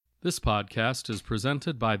This podcast is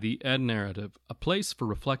presented by The Ed Narrative, a place for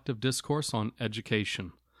reflective discourse on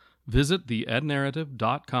education. Visit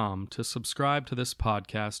theednarrative.com to subscribe to this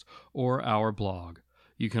podcast or our blog.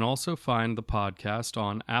 You can also find the podcast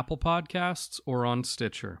on Apple Podcasts or on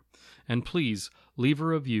Stitcher. And please leave a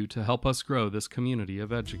review to help us grow this community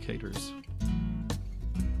of educators.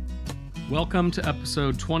 Welcome to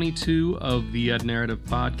episode 22 of the Ed Narrative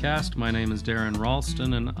podcast. My name is Darren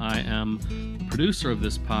Ralston, and I am the producer of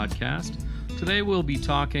this podcast. Today we'll be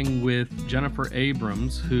talking with Jennifer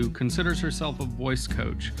Abrams, who considers herself a voice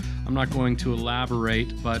coach. I'm not going to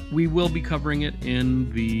elaborate, but we will be covering it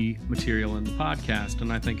in the material in the podcast,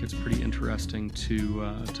 and I think it's pretty interesting to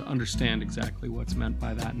understand exactly what's meant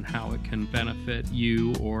by that and how it can benefit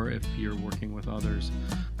you or if you're working with others.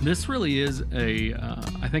 This really is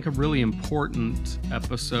I think a really important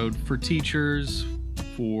episode for teachers,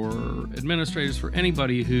 for administrators, for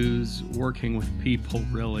anybody who's working with people,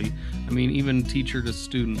 really. I mean, even teacher to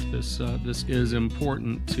student, this is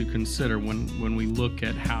important to consider when we look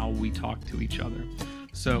at how we talk to each other.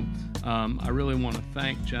 So I really want to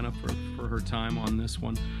thank Jennifer for her time on this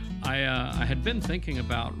one. I had been thinking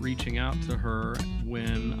about reaching out to her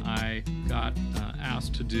when I got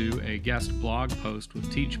asked to do a guest blog post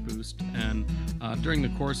with Teach Boost, and during the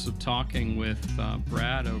course of talking with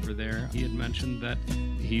Brad over there, he had mentioned that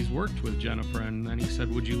he's worked with Jennifer, and then he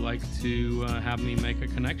said, would you like to have me make a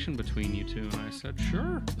connection between you two? And I said,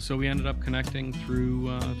 sure. So we ended up connecting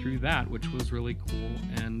through that, which was really cool,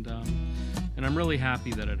 and I'm really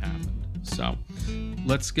happy that it happened. So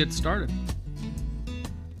let's get started.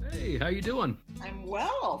 Hey, how you doing? I'm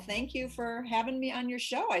well. Thank you for having me on your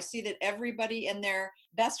show. I see that everybody and their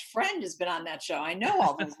best friend has been on that show. I know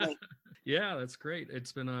all those things. Yeah, that's great.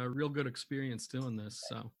 It's been a real good experience doing this.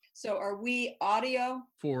 So are we audio?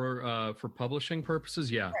 For publishing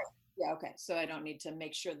purposes, yeah. Right. Yeah, okay. So I don't need to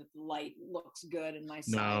make sure that the light looks good in my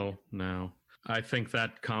side. No. I think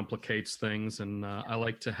that complicates things, and I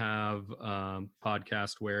like to have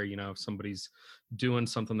podcast where, if somebody's doing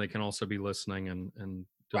something, they can also be listening and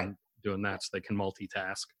doing that, so they can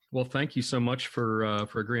multitask. Well, thank you so much for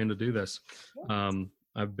agreeing to do this.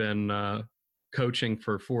 I've been coaching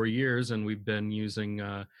for 4 years, and we've been using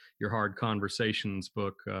your Hard Conversations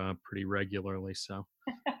book pretty regularly. So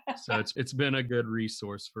it's been a good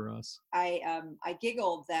resource for us. I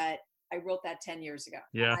giggled that I wrote that 10 years ago.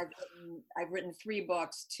 Yeah. I've written 3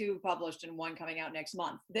 books, 2 published and 1 coming out next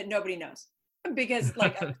month that nobody knows. Because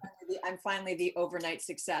I'm finally the overnight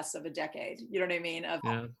success of a decade. You know what I mean?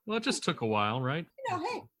 Yeah. Well, it just took a while, right?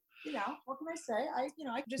 Hey, what can I say? I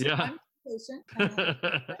just, yeah. I'm patient.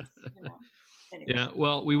 Anyway. Yeah.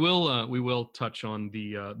 Well, we will touch on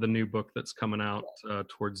the new book that's coming out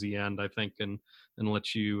towards the end, I think, and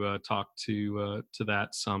let you talk to that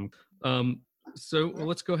some. So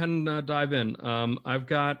let's go ahead and dive in. I've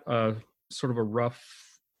got sort of a rough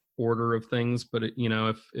order of things, but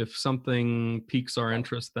if something piques our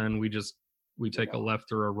interest, then we take a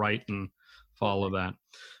left or a right and follow that.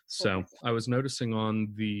 So I was noticing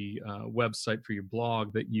on the website for your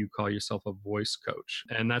blog that you call yourself a voice coach,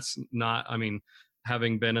 and that's not,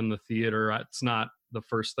 having been in the theater, it's not the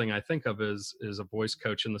first thing I think of is a voice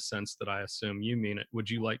coach in the sense that I assume you mean it. Would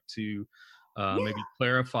you like to maybe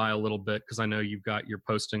clarify a little bit, because I know you've got your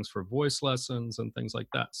postings for voice lessons and things like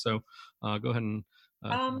that. So go ahead and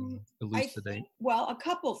elucidate. Well, a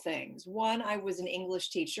couple things. One, I was an English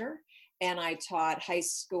teacher, and I taught high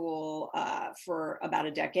school for about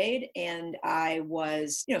a decade, and I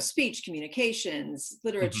was, speech, communications,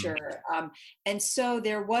 literature, and so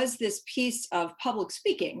there was this piece of public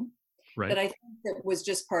speaking that I think that was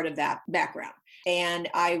just part of that background. And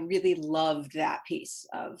I really loved that piece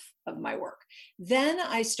of my work. Then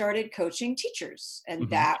I started coaching teachers, and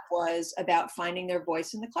that was about finding their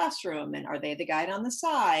voice in the classroom, and are they the guide on the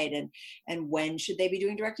side, and when should they be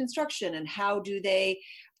doing direct instruction, and how do they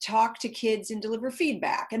talk to kids and deliver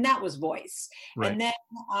feedback, and that was voice. And then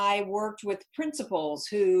I worked with principals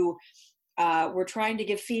who were trying to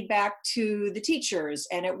give feedback to the teachers,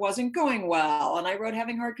 and it wasn't going well. And I wrote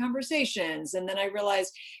Having Hard Conversations. And then I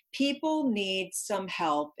realized people need some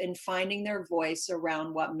help in finding their voice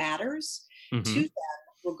around what matters to them,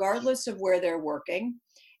 regardless of where they're working,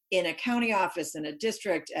 in a county office, in a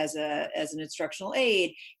district, as an instructional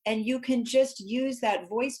aide. And you can just use that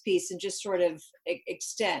voice piece and just sort of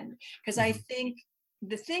extend. Because I think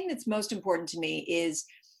the thing that's most important to me is,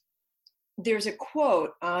 there's a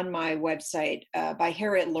quote on my website by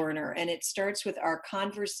Harriet Lerner, and it starts with, "Our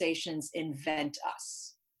conversations invent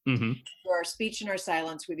us." Through our speech and our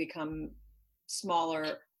silence, we become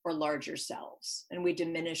smaller or larger selves, and we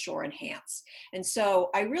diminish or enhance. And so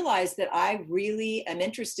I realized that I really am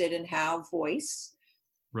interested in how voice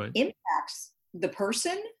Right. impacts the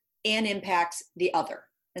person and impacts the other.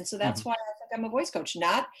 And so that's why I think I'm a voice coach.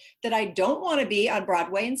 Not that I don't want to be on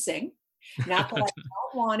Broadway and sing, not that I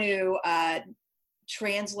don't want to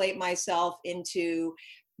translate myself into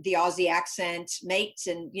the Aussie accent, mate,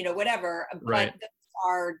 and whatever, Right. but those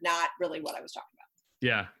are not really what I was talking about.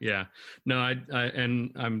 Yeah, yeah. No, I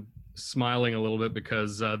and I'm smiling a little bit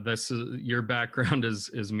because this is your background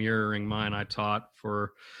is mirroring mine. I taught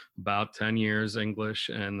for about 10 years English,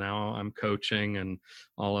 and now I'm coaching and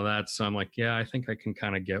all of that. So I'm like, yeah, I think I can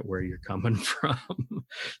kind of get where you're coming from.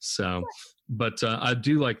 So, but I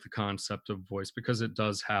do like the concept of voice because it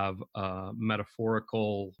does have a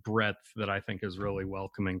metaphorical breadth that I think is really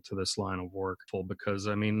welcoming to this line of work. Because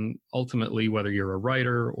I mean, ultimately, whether you're a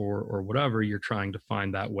writer or whatever, you're trying to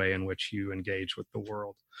find that way in which you engage with the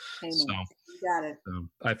world. Amen. So, You got it.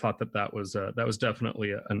 I thought that was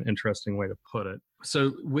definitely an interesting way to put it.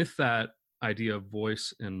 So, with that idea of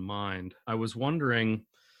voice in mind, I was wondering,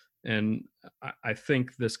 and I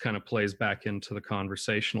think this kind of plays back into the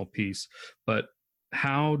conversational piece, but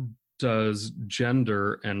how does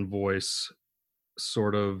gender and voice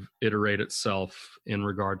sort of iterate itself in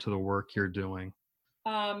regard to the work you're doing?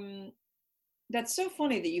 That's so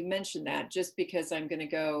funny that you mentioned that, just because I'm going to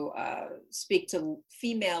go speak to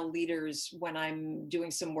female leaders when I'm doing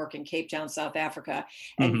some work in Cape Town, South Africa.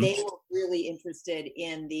 And Mm-hmm. they were really interested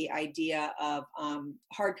in the idea of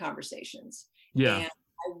hard conversations. Yeah. And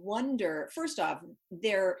I wonder, first off,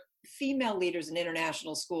 they're female leaders in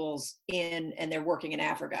international schools and they're working in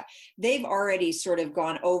Africa. They've already sort of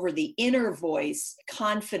gone over the inner voice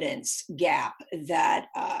confidence gap that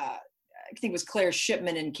I think it was Claire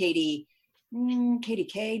Shipman and Katie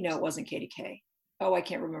K. No, it wasn't Katie K. Oh, I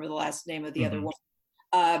can't remember the last name of the other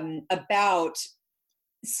one. About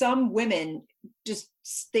some women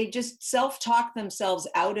they just self-talk themselves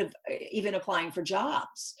out of even applying for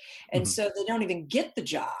jobs, and so they don't even get the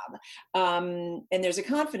job. And there's a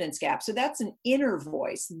confidence gap. So that's an inner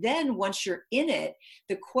voice. Then once you're in it,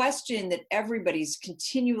 the question that everybody's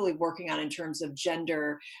continually working on in terms of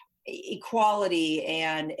gender equality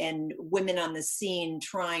and women on the scene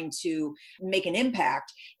trying to make an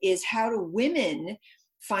impact is, how do women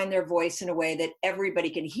find their voice in a way that everybody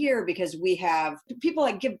can hear? Because we have people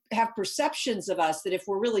that have perceptions of us that if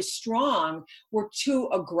we're really strong, we're too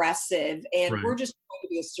aggressive and Right. we're just trying to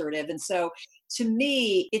be assertive. And so to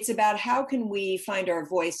me, it's about how can we find our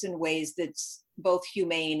voice in ways that's both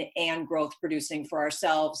humane and growth producing for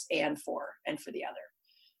ourselves and for the other.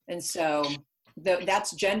 And so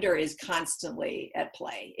that's gender is constantly at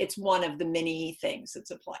play. It's one of the many things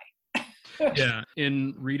that's at play. Yeah,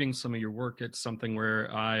 in reading some of your work, it's something where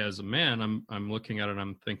I, as a man, I'm looking at it and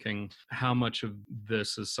I'm thinking, how much of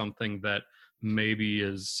this is something that maybe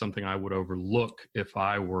is something I would overlook if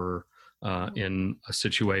I were in a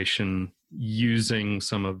situation using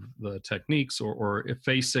some of the techniques or if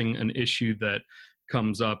facing an issue that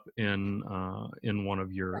comes up in one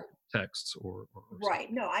of your texts or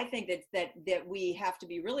right. No, I think that we have to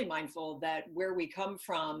be really mindful that where we come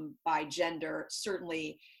from by gender,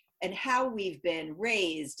 certainly, and how we've been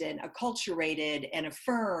raised and acculturated and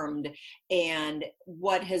affirmed, and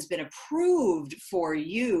what has been approved for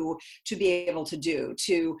you to be able to do,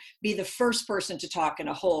 to be the first person to talk in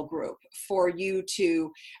a whole group, for you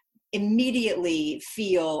to immediately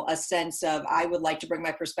feel a sense of, I would like to bring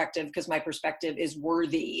my perspective because my perspective is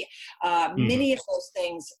worthy. Many of those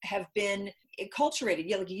things have been acculturated.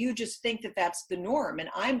 Like, you just think that that's the norm. And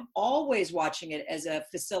I'm always watching it as a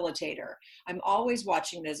facilitator. I'm always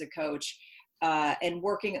watching it as a coach. And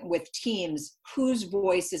working with teams whose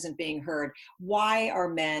voice isn't being heard. Why are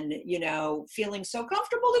men, feeling so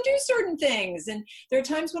comfortable to do certain things? And there are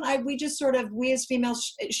times when we as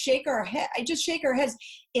females shake our heads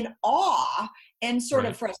in awe and sort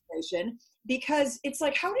of frustration, because it's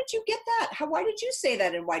like, how did you get that? Why did you say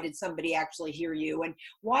that? And why did somebody actually hear you? And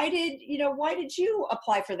why did you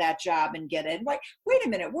apply for that job and get it? Wait a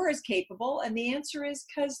minute, we're as capable. And the answer is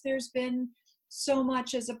because there's been so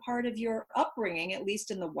much as a part of your upbringing, at least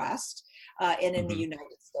in the West and in the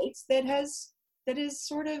United States, that is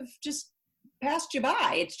sort of just passed you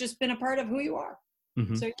by. It's just been a part of who you are.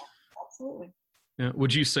 So yeah, absolutely. Yeah.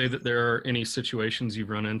 Would you say that there are any situations you've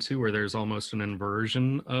run into where there's almost an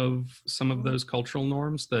inversion of some of those cultural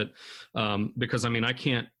norms that, because I mean, I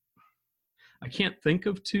can't think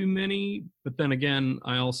of too many, but then again,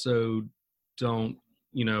 I also don't,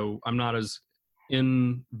 I'm not as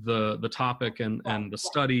in the topic and the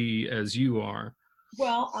study as you are.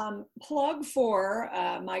 Well, plug for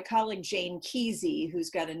my colleague Jane Kesey, who's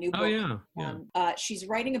got a new Oh book. yeah. She's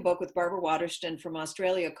writing a book with Barbara Waterston from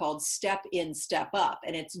Australia called Step In, Step Up.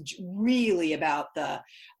 And it's really about the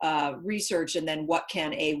research and then what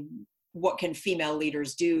can female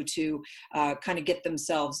leaders do to kind of get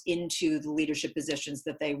themselves into the leadership positions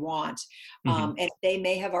that they want. Mm-hmm. And they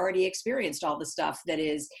may have already experienced all the stuff that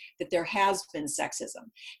there has been sexism.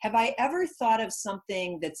 Have I ever thought of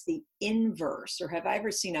something that's the inverse, or have I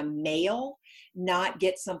ever seen a male not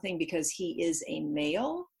get something because he is a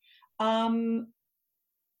male? My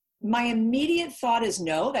immediate thought is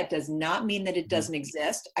no. That does not mean that it doesn't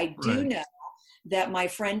exist. I do Right. know that my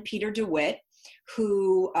friend Peter DeWitt,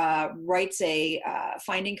 who writes a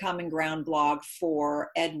Finding Common Ground blog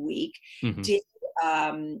for Ed Week, Mm-hmm. did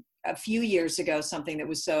a few years ago something that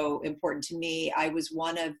was so important to me. I was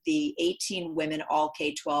one of the 18 women all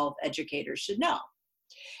K-12 educators should know.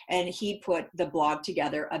 And he put the blog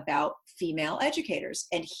together about female educators.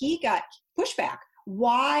 And he got pushback.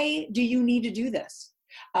 Why do you need to do this?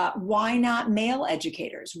 Why not male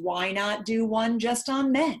educators? Why not do one just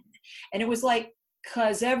on men? And it was like,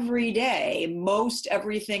 because every day, most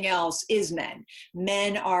everything else is men.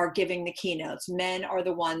 Men are giving the keynotes. Men are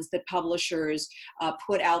the ones that publishers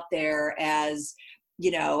put out there as,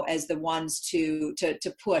 as the ones to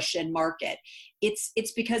push and market.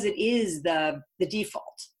 It's because it is the default.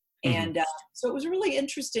 Mm-hmm. And so it was a really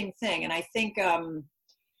interesting thing. And I think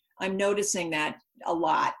I'm noticing that a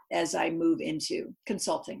lot as I move into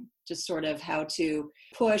consulting, just sort of how to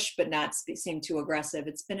push but not seem too aggressive.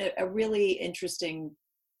 It's been a really interesting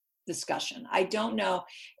discussion. I don't know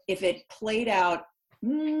if it played out.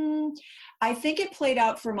 I think it played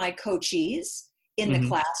out for my coachees in the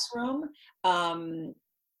classroom, and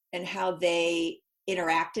how they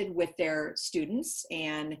interacted with their students,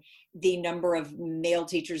 and the number of male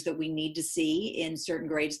teachers that we need to see in certain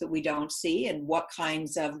grades that we don't see, and what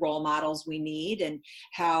kinds of role models we need, and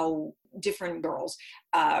how different girls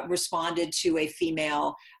responded to a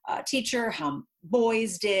female teacher, how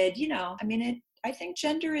boys did. I think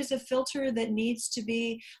gender is a filter that needs to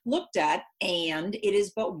be looked at, and it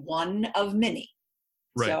is but one of many.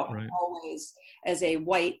 Right, so right. Always, as a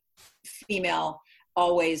white female,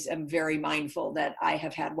 always am very mindful that I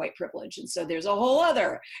have had white privilege. And so there's a whole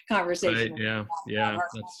other conversation. Right, yeah.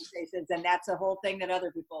 Conversations, and that's a whole thing that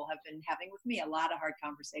other people have been having with me, a lot of hard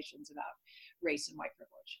conversations about race and white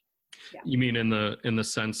privilege. Yeah. You mean in the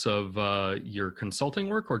sense of your consulting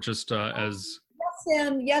work, or just as?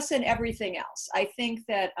 Yes, and everything else. I think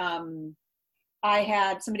that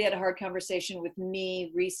somebody had a hard conversation with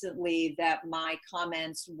me recently that my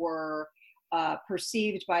comments were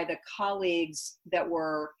perceived by the colleagues that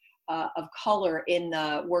were of color in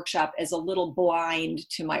the workshop as a little blind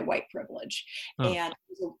to my white privilege. And it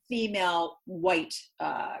was a female white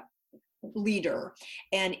leader,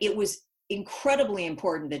 and it was incredibly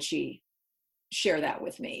important that she share that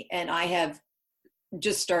with me. And I have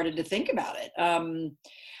just started to think about it.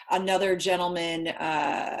 Another gentleman,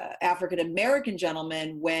 African-American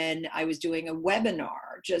gentleman, when I was doing a webinar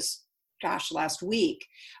last week,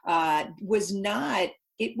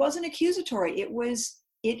 it wasn't accusatory. It was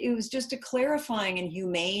just a clarifying and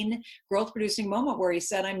humane growth producing moment where he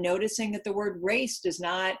said, I'm noticing that the word race does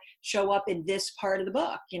not show up in this part of the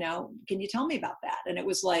book. Can you tell me about that? And it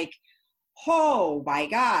was like, oh my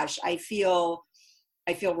gosh, I feel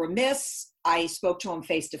remiss. I spoke to him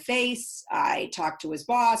face to face. I talked to his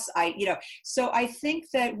boss. So I think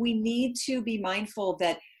that we need to be mindful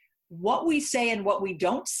that what we say and what we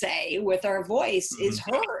don't say with our voice is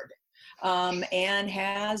heard and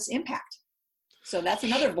has impact. So that's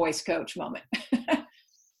another voice coach moment.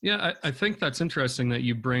 Yeah, I think that's interesting that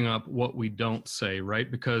you bring up what we don't say, right?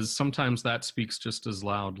 Because sometimes that speaks just as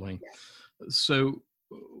loudly. Yeah. So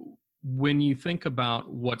when you think about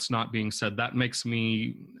what's not being said, that makes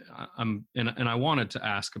me, and I wanted to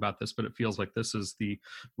ask about this, but it feels like this is the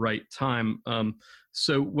right time.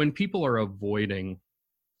 So when people are avoiding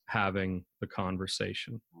having the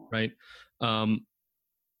conversation, right?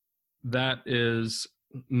 That is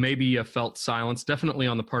maybe a felt silence, definitely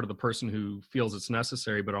on the part of the person who feels it's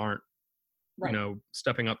necessary, but aren't,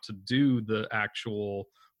 stepping up to do the actual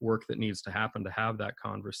work that needs to happen to have that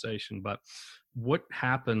conversation. But what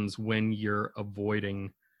happens when you're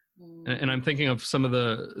avoiding? And I'm thinking of some of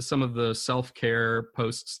the self-care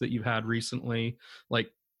posts that you've had recently. Like,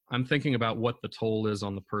 I'm thinking about what the toll is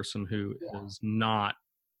on the person who is not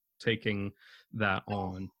taking that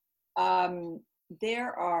on.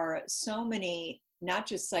 There are so many, not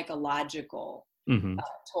just psychological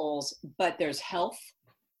tolls, but there's health.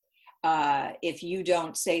 If you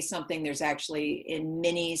don't say something, there's actually, in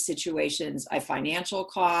many situations, a financial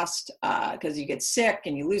cost because you get sick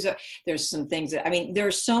and you lose it. There's some things that, I mean,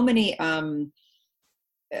 there's so many,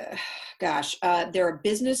 there are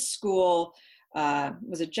business school,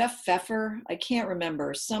 was it Jeff Pfeffer? I can't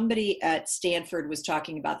remember. Somebody at Stanford was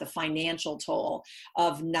talking about the financial toll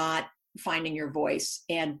of not finding your voice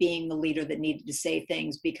and being the leader that needed to say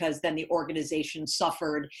things, because then the organization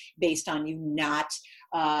suffered based on you not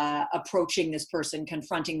approaching this person,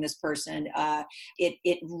 confronting this person.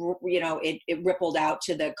 It rippled out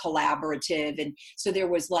to the collaborative, and so there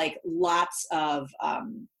was like lots of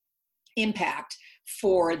impact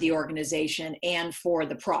for the organization and for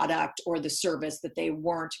the product or the service that they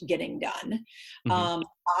weren't getting done. Mm-hmm.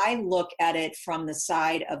 I look at it from the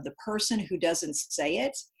side of the person who doesn't say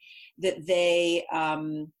it, that they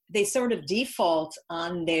sort of default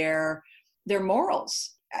on their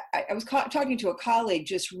morals. I was talking to a colleague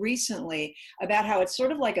just recently about how it's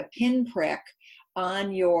sort of like a pinprick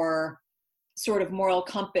on your sort of moral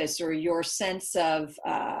compass or your sense of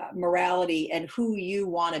morality and who you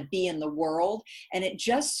want to be in the world. And it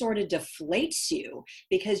just sort of deflates you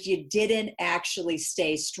because you didn't actually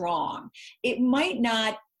stay strong. It might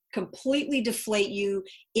not completely deflate you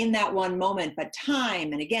in that one moment, but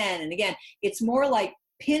time and again, it's more like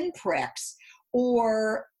pinpricks,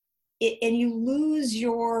 and you lose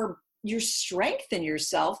your strength in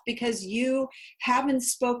yourself because you haven't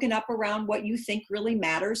spoken up around what you think really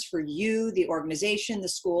matters for you, the organization, the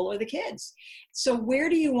school, or the kids. So where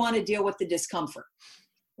do you want to deal with the discomfort?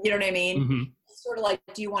 You know what I mean? Mm-hmm. Sort of like,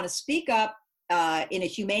 do you want to speak up in a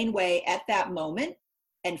humane way at that moment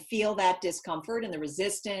and feel that discomfort and the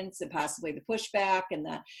resistance and possibly the pushback and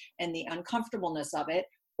the uncomfortableness of it?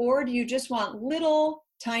 Or do you just want little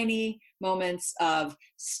tiny moments of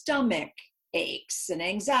stomach aches and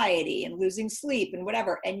anxiety and losing sleep and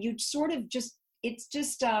whatever? And you sort of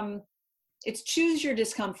it's choose your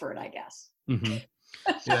discomfort, I guess. Mm-hmm.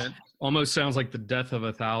 Yeah, it almost sounds like the death of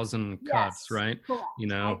 1,000 cuts, yes, right? Correct. You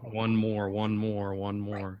know, one more. Right. And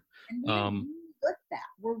we're good at that.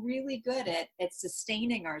 We're really good at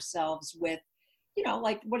sustaining ourselves with, you know,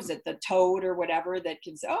 like, what is it, the toad or whatever that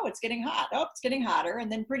can say, oh, it's getting hot. Oh, it's getting hotter.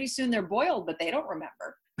 And then pretty soon they're boiled, but they don't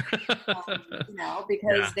remember,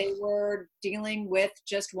 because they were dealing with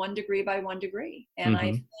just 1 degree by 1 degree. And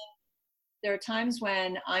I think there are times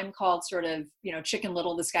when I'm called sort of, you know, Chicken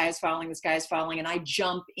Little, the sky is falling, and I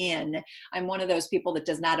jump in. I'm one of those people that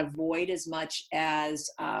does not avoid as much as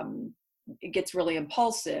it gets really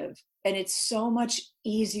impulsive. And it's so much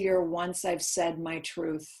easier once I've said my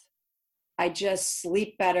truth. I just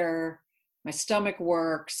sleep better. My stomach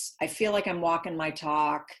works. I feel like I'm walking my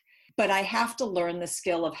talk. But I have to learn the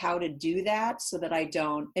skill of how to do that so that I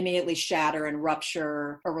don't immediately shatter and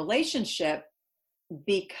rupture a relationship,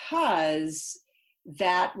 because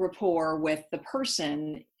that rapport with the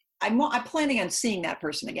person, I'm planning on seeing that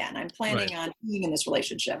person again. I'm planning on being in this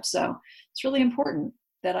relationship. So it's really important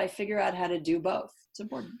that I figure out how to do both. It's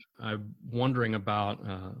important. I'm wondering about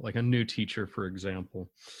like a new teacher, for example,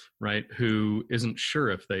 right, who isn't sure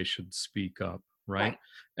if they should speak up, right?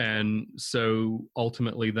 And so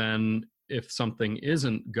ultimately then, if something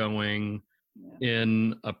isn't going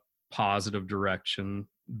in a positive direction,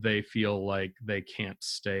 they feel like they can't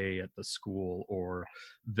stay at the school, or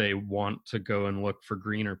they want to go and look for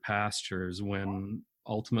greener pastures, when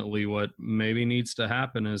ultimately what maybe needs to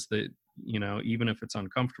happen is that, you know, even if it's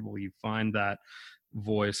uncomfortable, you find that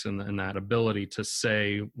voice and that ability to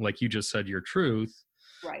say, like you just said, your truth.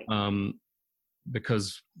 Right.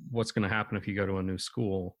 Because what's going to happen if you go to a new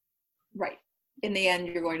school? Right. In the end,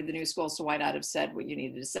 you're going to the new school, so why not have said what you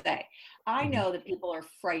needed to say? I know that people are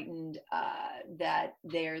frightened that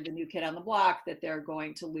they're the new kid on the block, that they're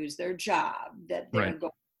going to lose their job, that they're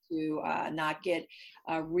going to not get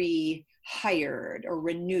rehired or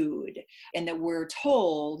renewed, and that we're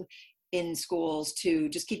told in schools to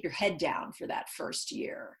just keep your head down for that first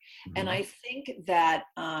year. Mm-hmm. And I think that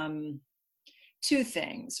 2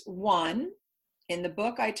 things. One, in the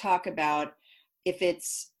book I talk about, if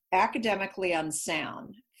it's academically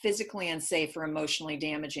unsound, physically unsafe, or emotionally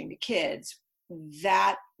damaging to kids,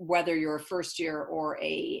 that, whether you're a first year or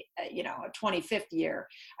a 25th year,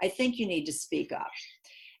 I think you need to speak up.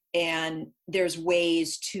 And there's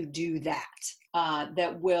ways to do that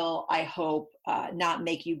that will, I hope, not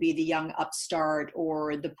make you be the young upstart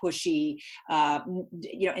or the pushy,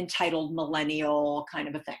 entitled millennial kind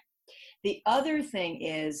of a thing. The other thing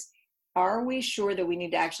is, are we sure that we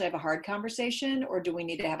need to actually have a hard conversation, or do we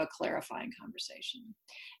need to have a clarifying conversation?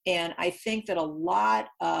 And I think that a lot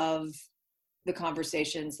of the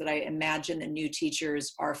conversations that I imagine that new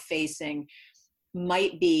teachers are facing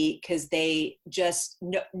might be because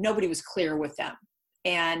nobody was clear with them.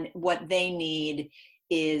 And what they need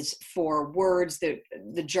is for words, the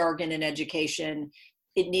jargon in education,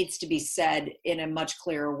 it needs to be said in a much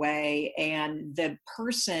clearer way. And the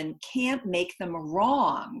person can't make them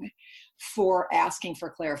wrong for asking for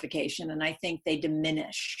clarification. And I think they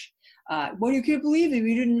diminish. Well, you can't believe it.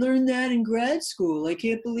 We didn't learn that in grad school. I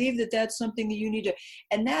can't believe that that's something that you need to,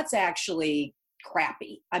 and that's actually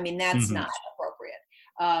crappy. I mean, that's not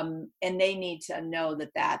appropriate. And they need to know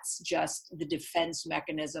that that's just the defense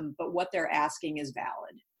mechanism, but what they're asking is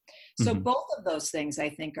valid. So both of those things I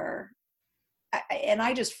think are, and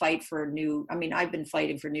I just fight for I've been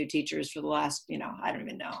fighting for new teachers for the last, I don't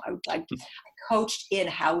even know. I coached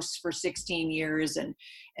in-house for 16 years and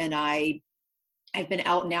I've been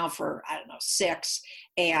out now for, 6.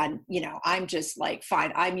 And, I'm just like,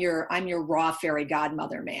 fine, I'm your raw fairy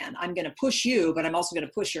godmother, man. I'm going to push you, but I'm also going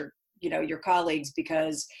to push your colleagues,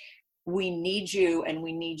 because we need you and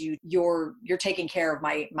we need you. You're taking care of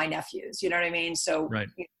my nephews. You know what I mean? So right.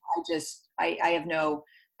 I have no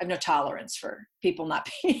tolerance for people not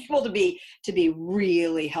being able to be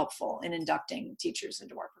really helpful in inducting teachers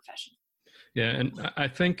into our profession. Yeah. And I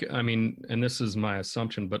think, and this is my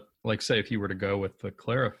assumption, but like, say, if you were to go with the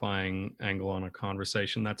clarifying angle on a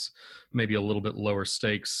conversation, that's maybe a little bit lower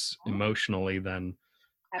stakes emotionally than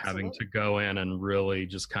Absolutely. having to go in and really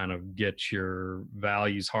just kind of get your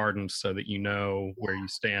values hardened so that you know where you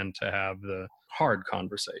stand to have the hard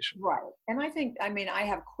conversation. Right. And I think, I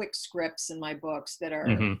have quick scripts in my books that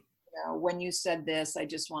are, when you said this, I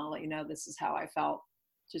just want to let you know, this is how I felt.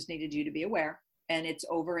 Just needed you to be aware. And it's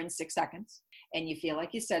over in 6 seconds. And you feel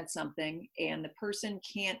like you said something, and the person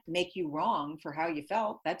can't make you wrong for how you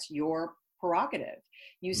felt. That's your prerogative.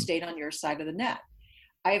 You stayed on your side of the net.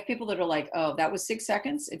 I have people that are like, oh, that was 6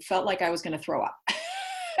 seconds. It felt like I was going to throw up.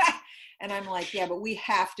 And I'm like, yeah, but we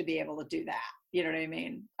have to be able to do that. You know what I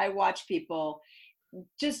mean? I watch people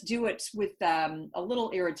just do it with a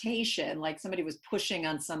little irritation, like somebody was pushing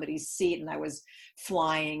on somebody's seat and I was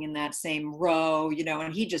flying in that same row,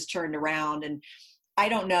 and he just turned around, and I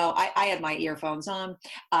don't know. I had my earphones on.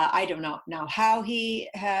 I don't know now how he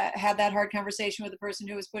had that hard conversation with the person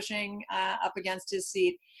who was pushing up against his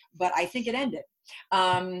seat, but I think it ended.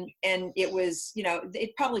 And it was,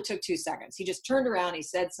 it probably took 2 seconds. He just turned around, he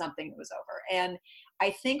said something, it was over. And I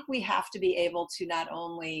think we have to be able to not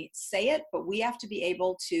only say it, but we have to be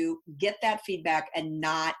able to get that feedback and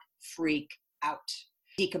not freak out,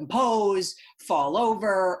 decompose, fall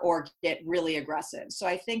over, or get really aggressive. So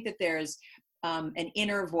I think that there's an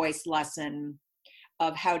inner voice lesson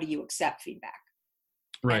of how do you accept feedback.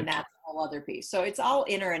 Right. And that's a whole other piece. So it's all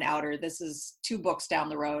inner and outer. This is 2 books down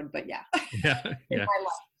the road, but yeah. Yeah. In my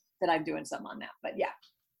life that I'm doing something on that, but yeah.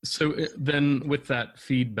 So then with that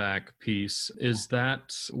feedback piece,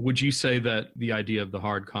 would you say that the idea of the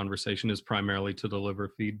hard conversation is primarily to deliver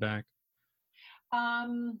feedback? I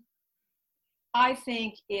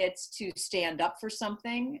think it's to stand up for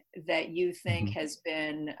something that you think has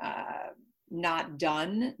been not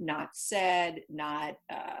done, not said, not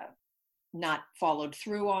followed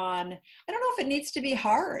through on. I don't know if it needs to be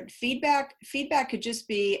hard. Feedback could just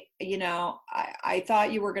be, I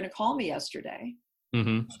thought you were going to call me yesterday.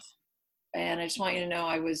 And I just want you to know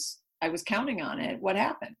I was counting on it. What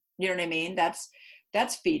happened? You know what I mean? That's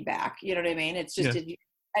feedback. You know what I mean? It's just,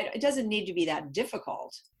 it doesn't need to be that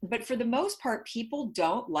difficult, but for the most part, people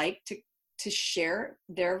don't like to share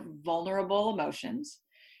their vulnerable emotions.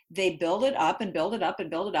 They build it up and build it up and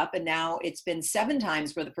build it up. And now it's been 7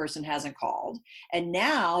 times where the person hasn't called. And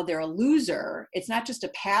now they're a loser. It's not just a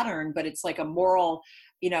pattern, but it's like a moral,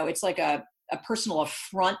 it's like a personal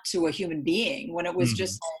affront to a human being, when it was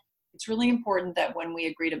just, it's really important that when we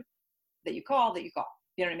agree that you call.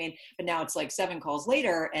 You know what I mean? But now it's like 7 calls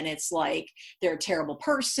later, and it's like they're a terrible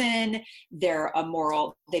person. They've got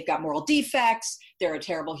moral defects. They're a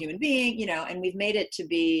terrible human being, and we've made it to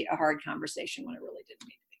be a hard conversation when it really didn't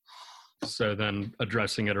need to be. So then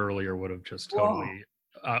addressing it earlier would have just totally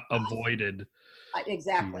avoided.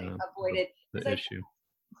 Exactly. Avoided the issue.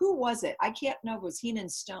 Who was it? I can't know. Was Heenan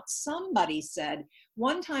Stone? Somebody said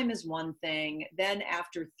 1 time is one thing. Then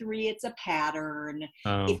after 3, it's a pattern.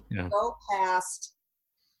 If you go past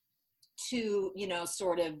to,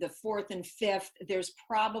 sort of the 4th and 5th, there's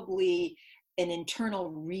probably an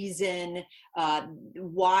internal reason.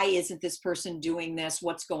 Why isn't this person doing this?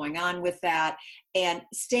 What's going on with that? And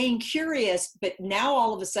staying curious, but now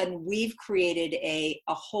all of a sudden we've created a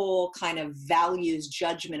whole kind of values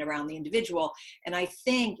judgment around the individual. And I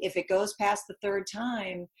think if it goes past the third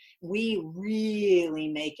time, we really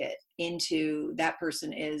make it into that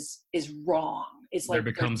person is wrong. It's like there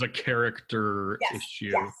becomes a character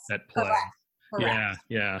issue at play. Correct.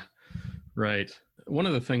 Yeah, right. One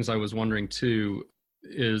of the things I was wondering too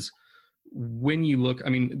is when you look, I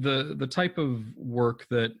mean, the type of work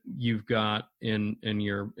that you've got in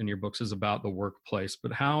your books is about the workplace,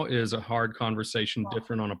 but how is a hard conversation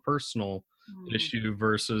different on a personal issue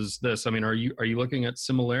versus this? I mean, are you looking at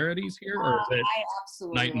similarities here, or is it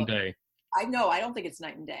night and day? I don't think it's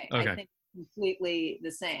night and day. Okay. I think completely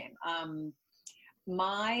the same.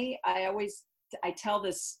 I tell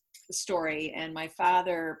this story, and my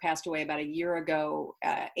father passed away about a year ago,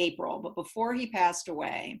 April, but before he passed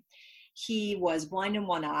away, he was blind in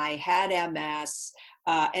one eye, had MS,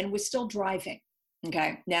 and was still driving.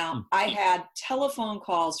 Okay. Now I had telephone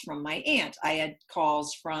calls from my aunt. I had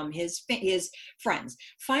calls from his friends.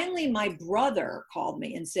 Finally, my brother called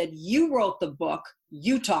me and said, "You wrote the book,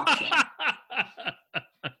 you talked to him."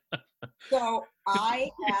 So I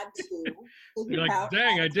had to figure You're like, out.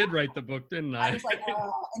 dang, I did write the book, didn't I? I was like,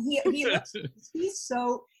 oh, and he looks,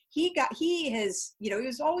 he has, he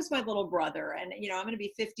was always my little brother, and I'm going to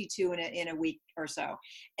be 52 in a week or so,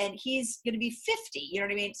 and he's going to be 50. You know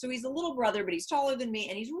what I mean? So he's a little brother, but he's taller than me,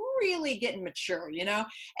 and he's really getting mature.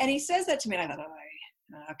 And he says that to me, and I thought,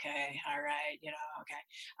 oh, okay, all right, okay.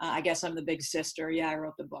 I guess I'm the big sister. Yeah, I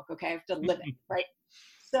wrote the book. Okay, I have to live it, right?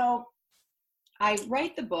 So I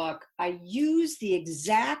write the book. I use the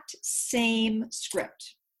exact same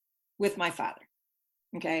script with my father.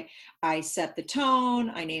 Okay. I set the tone.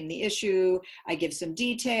 I name the issue. I give some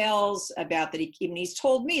details about that. He's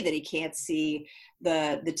told me that he can't see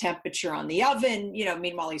the temperature on the oven,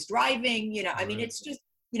 meanwhile he's driving, I mean, it's just,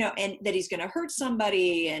 and that he's going to hurt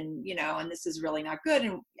somebody, and, and this is really not good.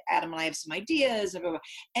 And Adam and I have some ideas, and blah, blah, blah.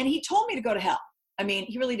 And he told me to go to hell. I mean,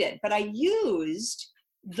 he really did, but I used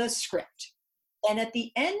the script. And at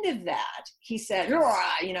the end of that, he said,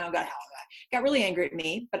 got really angry at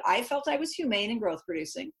me, but I felt I was humane and growth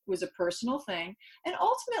producing. It was a personal thing. And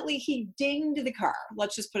ultimately he dinged the car.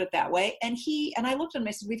 Let's just put it that way. And I looked at him and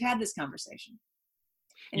I said, we've had this conversation.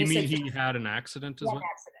 And he had an accident as well? An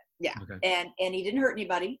accident. Yeah. Okay. And he didn't hurt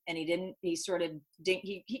anybody, and he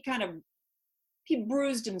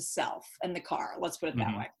bruised himself in the car. Let's put it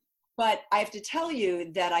that way. But I have to tell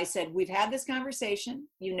you that I said, we've had this conversation.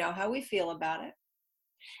 You know how we feel about it.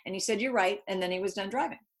 And he said, you're right. And then he was done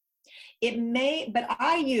driving. But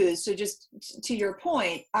I used, so just to your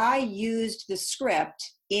point, I used the script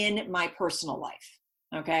in my personal life.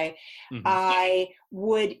 Okay. I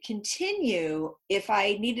would continue if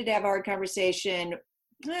I needed to have a hard conversation.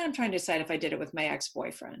 I'm trying to decide if I did it with my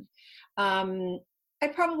ex-boyfriend. I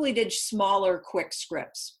probably did smaller, quick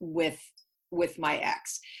scripts with my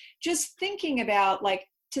ex. Just thinking about, like,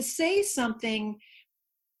 to say something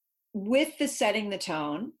with the setting the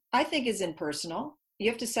tone, I think is impersonal.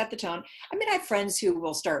 You have to set the tone. I mean, I have friends who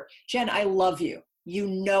will start, Jen, I love you.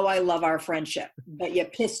 I love our friendship, but you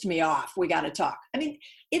pissed me off. We got to talk. I mean,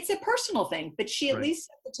 it's a personal thing, but she at least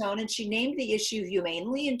set the tone, and she named the issue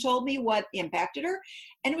humanely and told me what impacted her,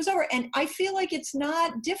 and it was over. And I feel like it's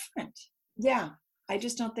not different. Yeah. I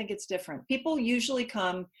just don't think it's different. People usually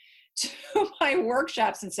come to my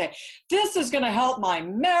workshops and say, this is going to help my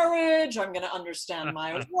marriage. I'm going to understand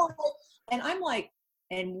my wife. And I'm like,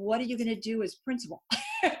 and what are you going to do as principal?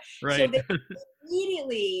 Right. So they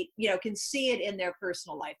immediately, can see it in their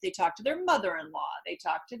personal life. They talk to their mother-in-law. They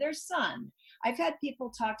talk to their son. I've had people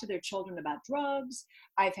talk to their children about drugs.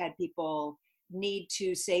 I've had people need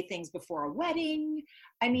to say things before a wedding.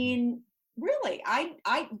 I mean, really,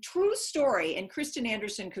 I true story, and Kristen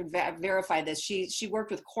Anderson could verify this. She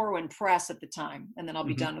worked with Corwin Press at the time, and then I'll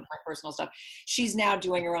be done with my personal stuff. She's now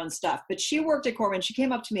doing her own stuff, but she worked at Corwin. She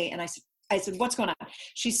came up to me and I said, what's going on?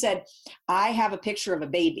 She said, I have a picture of a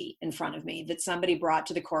baby in front of me that somebody brought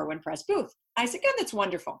to the Corwin Press booth. I said, God, that's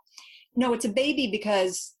wonderful. No, it's a baby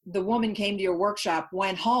because the woman came to your workshop,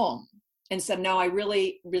 went home and said, no, I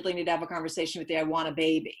really, really need to have a conversation with you. I want a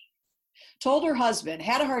baby. Told her husband,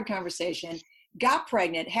 had a hard conversation, got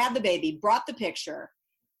pregnant, had the baby, brought the picture,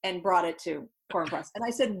 and brought it to Corwin Press. And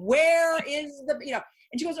I said, where is the,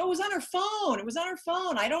 and she goes, oh, it was on her phone. It was on her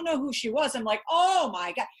phone. I don't know who she was. I'm like, oh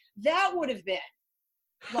my God, that would have been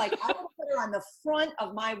like, I would have put her on the front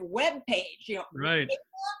of my webpage, Right.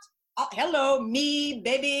 Hello, me,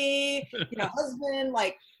 baby, husband,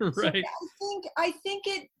 like, right. So I think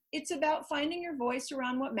it, it's about finding your voice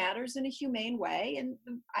around what matters in a humane way. And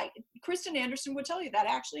Kristen Anderson would tell you that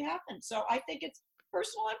actually happened. So I think it's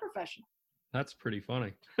personal and professional. That's pretty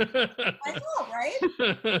funny. I know, right?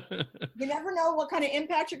 You never know what kind of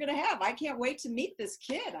impact you're going to have. I can't wait to meet this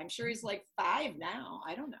kid. I'm sure he's like 5 now.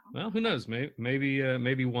 I don't know. Well, who knows?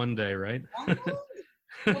 Maybe one day, right? Well,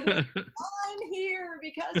 I'm here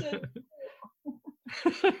because of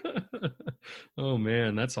Oh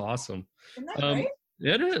man, that's awesome. Isn't that great?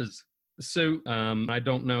 It is. So I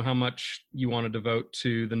don't know how much you want to devote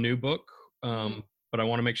to the new book, but I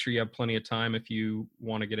want to make sure you have plenty of time if you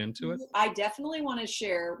want to get into it. I definitely want to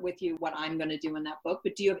share with you what I'm going to do in that book,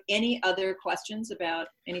 but do you have any other questions about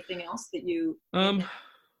anything else that you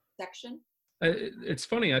section? It's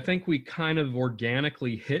funny. I think we kind of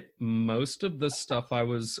organically hit most of the stuff I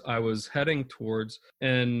was heading towards,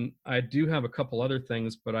 and I do have a couple other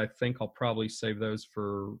things, but I think I'll probably save those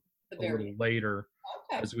for a little later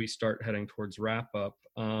as we start heading towards wrap up.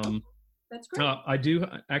 That's great. I do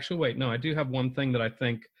actually wait. No, I do have one thing that I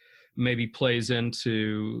think maybe plays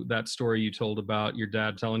into that story you told about your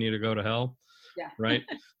dad telling you to go to hell. Yeah. Right.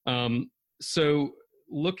 So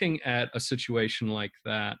looking at a situation like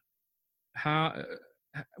that,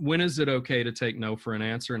 when is it okay to take no for an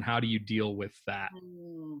answer, and how do you deal with that?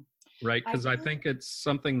 Right, because I think it's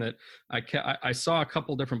something that I saw a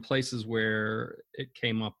couple different places where it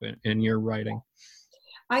came up in your writing.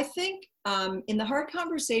 I think in the Hard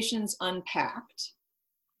Conversations Unpacked,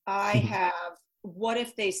 I have, what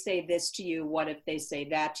if they say this to you? What if they say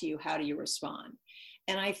that to you? How do you respond?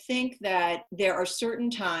 And I think that there are certain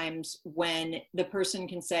times when the person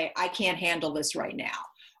can say, I can't handle this right now,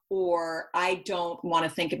 or I don't want to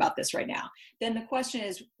think about this right now. Then the question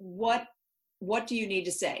is, what do you need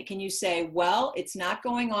to say? Can you say, well, it's not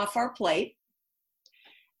going off our plate,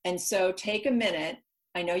 and so take a minute.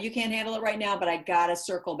 I know you can't handle it right now, but I got to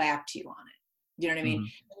circle back to you on it. You know what I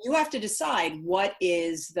mean? You have to decide what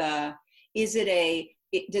is does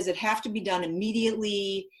it have to be done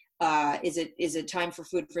immediately? Is it time for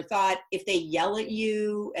food for thought? If they yell at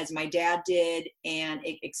you, as my dad did, and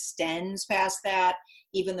it extends past that,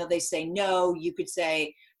 even though they say no, you could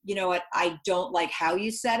say, you know what, I don't like how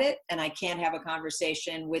you said it, and I can't have a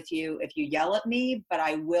conversation with you if you yell at me, but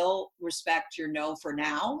I will respect your no for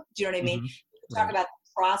now. Do you know what I mean? You talk about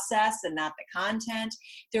the process and not the content.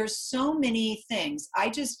 There's so many things. I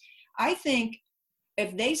think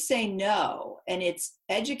if they say no, and it's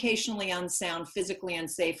educationally unsound, physically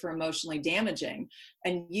unsafe, or emotionally damaging,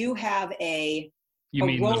 and you have the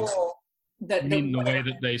way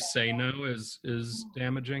that they say no is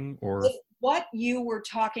damaging, or if what you were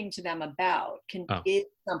talking to them about is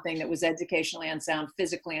something that was educationally unsound,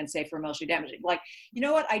 physically unsafe, or emotionally damaging. Like, you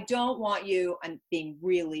know what? I don't want you. I'm being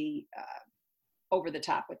really over the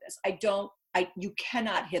top with this. You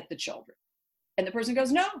cannot hit the children. And the person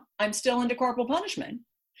goes, no, I'm still into corporal punishment.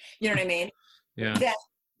 You know what I mean? Yeah.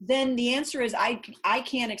 Then the answer is, I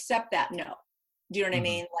can't accept that. No. Do you know what I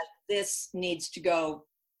mean? Like, this needs to go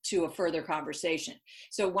to a further conversation.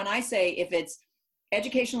 So when I say, if it's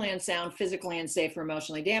educationally unsound, physically unsafe, or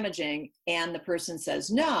emotionally damaging, and the person says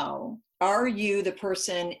no, are you the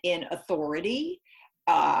person in authority?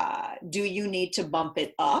 Do you need to bump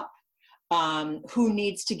it up? Who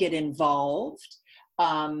needs to get involved?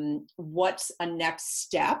 What's a next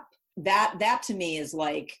step? That to me is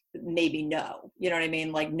like, maybe no. You know what I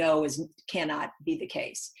mean? Like, no cannot be the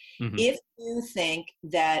case. If you think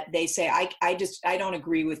that they say, I don't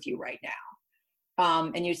agree with you right now,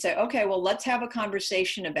 and you say, okay, well, let's have a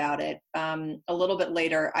conversation about it a little bit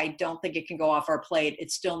later. I don't think it can go off our plate.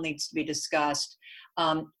 It still needs to be discussed.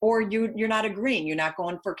 Or you're not agreeing. You're not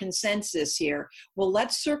going for consensus here. Well,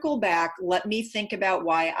 let's circle back. Let me think about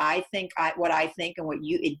why I think what I think, and what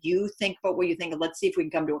you think about what you think. And let's see if we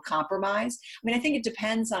can come to a compromise. I mean, I think it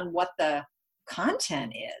depends on what the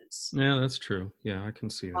content is. Yeah, that's true. Yeah, I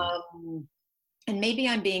can see that. And maybe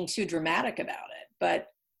I'm being too dramatic about it, but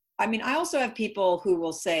I mean, I also have people who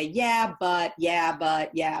will say, yeah, but,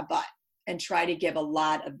 and try to give a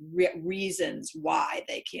lot of reasons why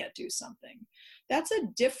they can't do something. That's a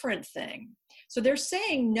different thing. So they're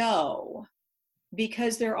saying no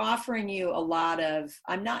because they're offering you a lot of,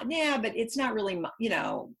 but it's not really, I'm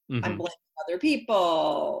blaming other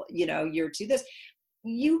people, you're to this.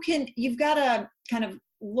 You've got to kind of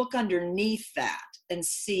look underneath that and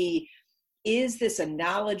see, is this a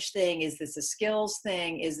knowledge thing? Is this a skills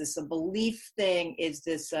thing? Is this a belief thing? Is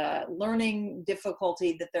this a learning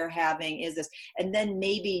difficulty that they're having? And then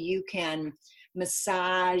maybe you can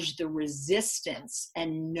massage the resistance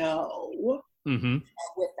and know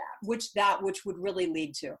with that, which would really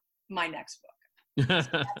lead to my next book.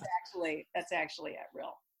 So that's actually it,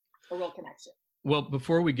 real. a real connection. Well,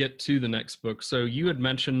 before we get to the next book, so you had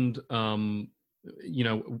mentioned, am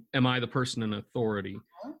I the person in authority,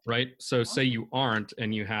 right? So say you aren't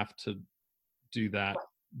and you have to do that.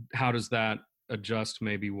 How does that adjust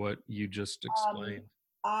maybe what you just explained?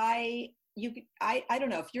 I don't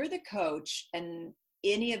know if you're the coach and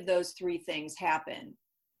any of those three things happen.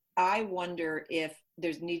 I wonder if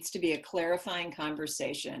there needs to be a clarifying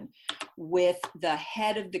conversation with the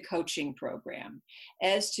head of the coaching program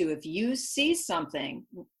as to if you see something,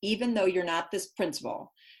 even though you're not this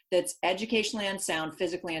principal, that's educationally unsound,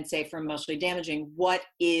 physically unsafe, or emotionally damaging, what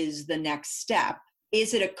is the next step?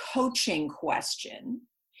 Is it a coaching question?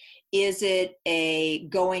 Is it a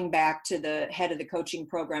going back to the head of the coaching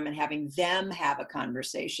program and having them have a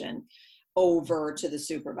conversation over to the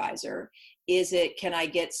supervisor? Is it, can I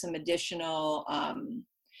get some additional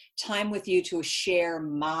time with you to share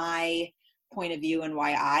my point of view and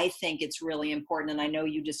why I think it's really important? And I know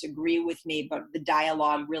you disagree with me, but the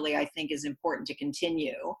dialogue really, I think, is important to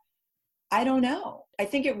continue. I don't know. I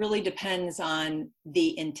think it really depends on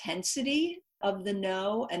the intensity of the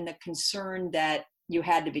no and the concern that you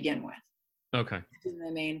had to begin with. Okay. You know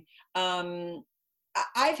what I mean?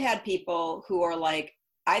 I've had people who are like,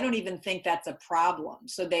 I don't even think that's a problem.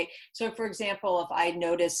 So for example, if I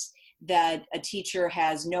notice that a teacher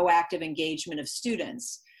has no active engagement of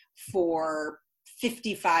students for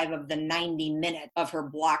 55 of the 90 minutes of her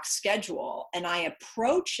block schedule, and I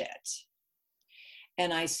approach it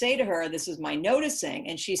and I say to her, this is my noticing.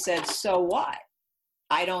 And she said, so what?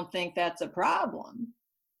 I don't think that's a problem.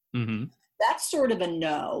 Mm-hmm. That's sort of a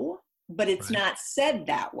no, but it's Right. not said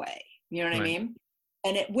that way. You know what I mean?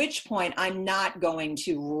 And at which point I'm not going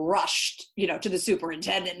to rush, to the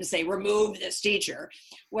superintendent and say, remove this teacher.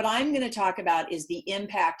 What I'm going to talk about is the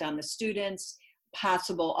impact on the students,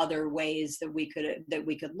 possible other ways that we could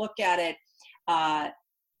look at it,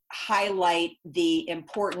 highlight the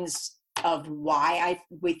importance of why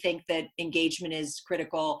we think that engagement is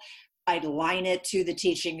critical. I'd line it to the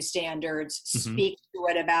teaching standards, Mm-hmm. speak to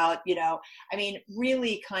it about,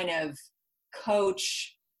 really kind of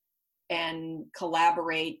coach and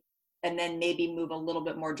collaborate, and then maybe move a little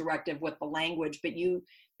bit more directive with the language, but you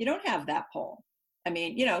don't have that pull. I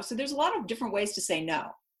mean, so there's a lot of different ways to say no.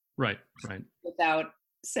 Right. Without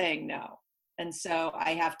saying no. And so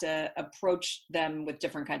I have to approach them with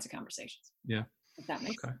different kinds of conversations. Yeah. If that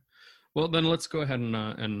makes sense. Well, then let's go ahead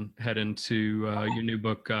and head into your new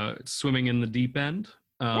book, Swimming in the Deep End.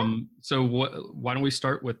 So why don't we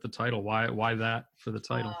start with the title? Why that for the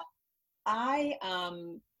title? I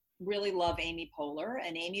really love Amy Poehler,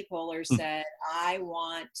 and Amy Poehler said,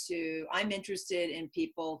 I'm interested in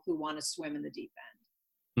people who want to swim in the deep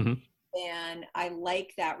end. Mm-hmm. And I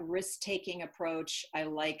like that risk-taking approach. I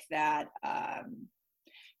like that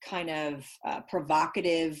kind of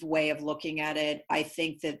provocative way of looking at it. I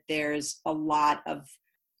think that there's a lot of,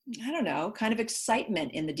 kind of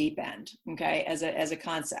excitement in the deep end, okay, as a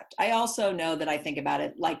concept. I also know that I think about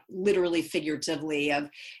it like literally figuratively of,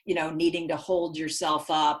 needing to hold yourself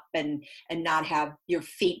up and not have your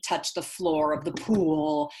feet touch the floor of the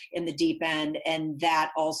pool in the deep end. And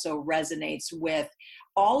that also resonates with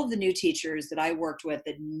all of the new teachers that I worked with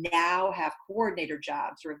that now have coordinator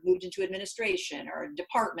jobs or have moved into administration or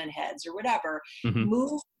department heads or whatever, mm-hmm.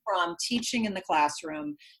 move from teaching in the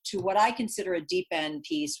classroom to what I consider a deep end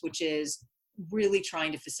piece, which is really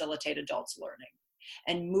trying to facilitate adults learning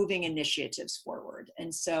and moving initiatives forward.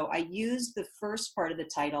 And so I use the first part of the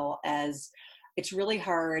title as it's really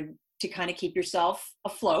hard to kind of keep yourself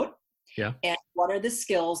afloat. Yeah. And what are the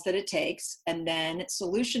skills that it takes? And then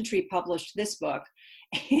Solution Tree published this book,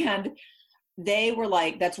 and they were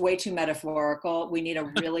like, that's way too metaphorical. We need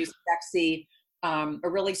a really sexy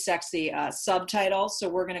subtitle. So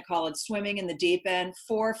we're going to call it Swimming in the Deep End: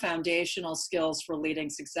 4 Foundational Skills for Leading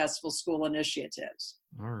Successful School Initiatives.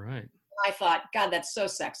 All right. I thought, God, that's so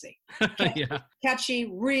sexy. Yeah.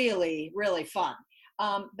 Catchy, really, really fun.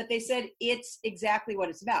 But they said it's exactly what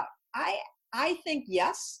it's about. I think,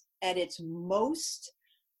 yes, at its most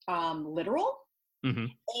literal. Mm-hmm.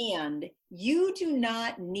 And you do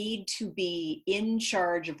not need to be in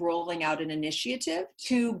charge of rolling out an initiative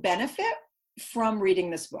to benefit from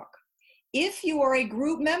reading this book. If you are a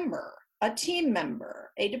group member, a team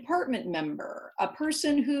member, a department member, a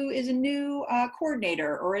person who is a new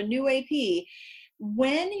coordinator or a new AP,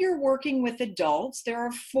 when you're working with adults, there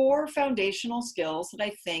are 4 foundational skills that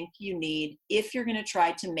I think you need if you're going to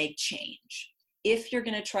try to make change, if you're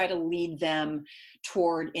going to try to lead them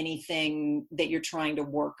toward anything that you're trying to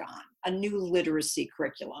work on: a new literacy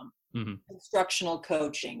curriculum, mm-hmm. instructional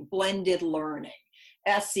coaching, blended learning,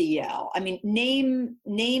 SEL. I mean, name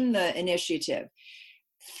the initiative.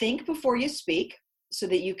 think before you speak so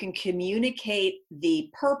that you can communicate the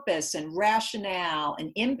purpose and rationale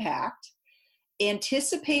and impact,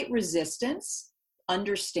 anticipate resistance,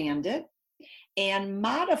 understand it, and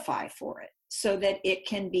modify for it so that it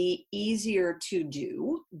can be easier to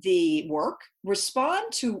do the work, respond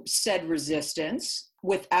to said resistance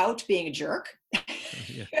without being a jerk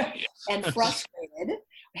and frustrated,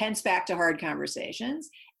 hence back to hard conversations,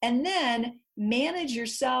 and then manage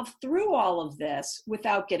yourself through all of this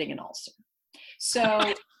without getting an ulcer.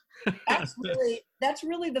 So that's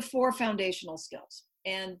really the 4 foundational skills.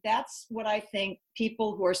 And that's what I think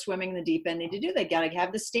people who are swimming in the deep end need to do. They got to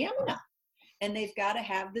have the stamina, and they've got to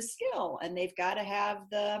have the skill, and they've got to have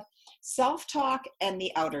the self-talk and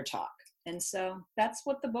the outer talk. And so that's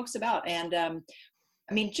what the book's about. And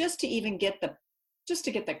I mean, just to get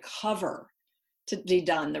the cover to be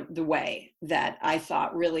done the way that I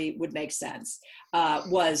thought really would make sense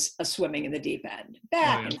was a swimming in the deep end,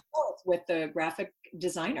 back and forth with the graphic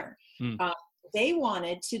designer. They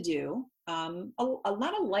wanted to do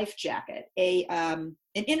not a life jacket, an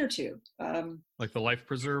inner tube. Like the life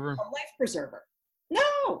preserver? A life preserver.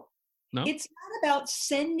 No. It's not about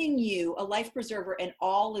sending you a life preserver and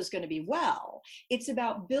all is going to be well. It's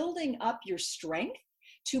about building up your strength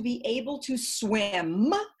to be able to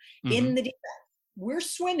swim in the deep end. We're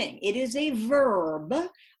swimming. It is a verb.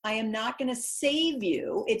 I am not going to save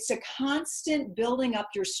you. It's a constant building up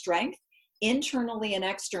your strength internally and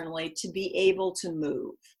externally to be able to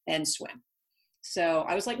move and swim. So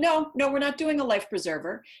I was like, no, we're not doing a life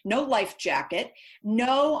preserver, no life jacket,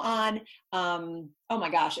 no on, oh my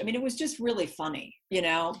gosh. I mean, it was just really funny,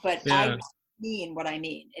 but I mean what I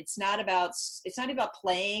mean. It's not about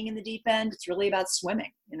playing in the deep end. It's really about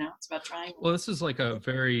swimming, it's about trying. Well, this is like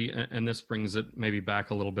and this brings it maybe back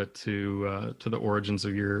a little bit to the origins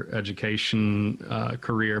of your education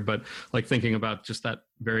career, but like thinking about just that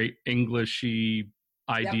very Englishy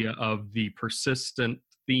idea of the persistent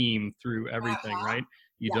theme through everything, right?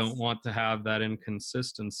 You don't want to have that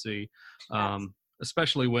inconsistency,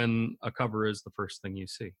 especially when a cover is the first thing you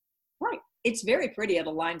see. Right. It's very pretty. It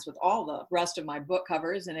aligns with all the rest of my book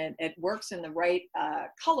covers, and it works in the right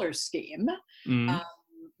color scheme. And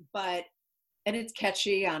it's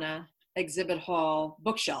catchy on a exhibit hall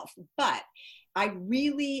bookshelf. But I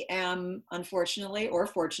really am, unfortunately or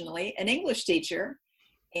fortunately, an English teacher,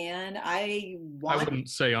 and I wouldn't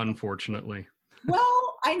say unfortunately.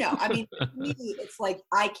 Well, I know. I mean, to me, it's like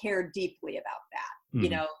I care deeply about that.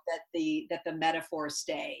 That the metaphors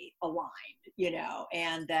stay aligned.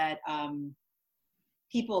 And that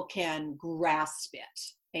people can grasp it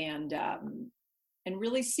and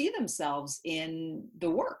really see themselves in the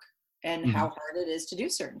work and how hard it is to do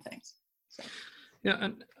certain things. So. Yeah,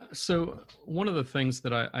 and so one of the things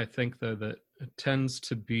that I think though that tends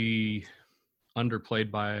to be underplayed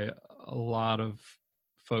by a lot of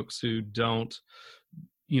folks who don't,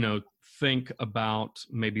 think about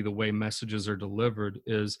maybe the way messages are delivered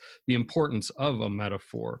is the importance of a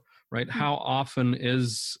metaphor, right? How often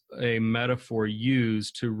is a metaphor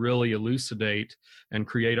used to really elucidate and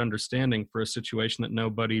create understanding for a situation that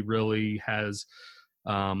nobody really has?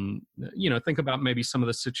 Think about maybe some of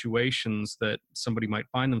the situations that somebody might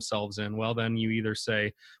find themselves in. Well, then you either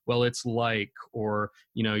say, well, it's like, or,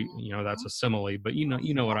 that's a simile, but you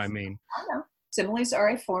know what I mean. I know. Similes are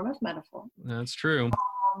a form of metaphor. That's true.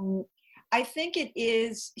 I think it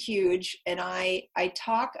is huge. And I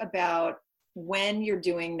talk about when you're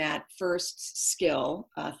doing that first skill,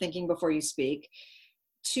 thinking before you speak,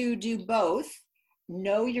 to do both,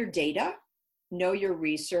 know your data, know your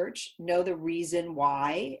research, know the reason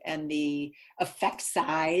why and the effect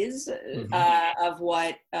size of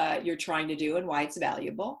what you're trying to do and why it's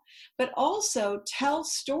valuable, but also tell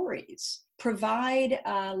stories. Provide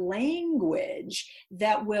language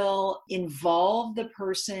that will involve the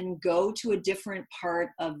person, go to a different part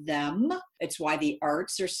of them. It's why the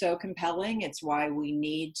arts are so compelling. It's why we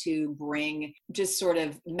need to bring just sort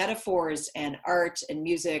of metaphors and art and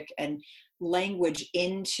music and language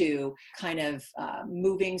into kind of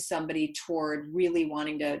moving somebody toward really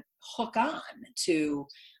wanting to hook on to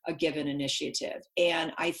a given initiative.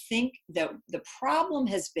 And I think that the problem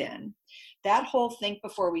has been that whole think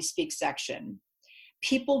before we speak section.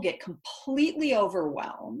 People get completely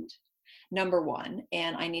overwhelmed, number one,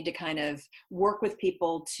 and I need to kind of work with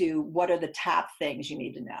people to what are the top things you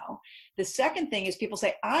need to know. The second thing is people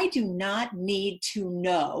say, I do not need to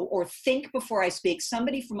know or think before I speak.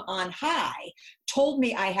 Somebody from on high told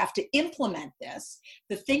me I have to implement this.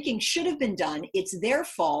 The thinking should have been done. It's their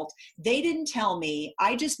fault. They didn't tell me.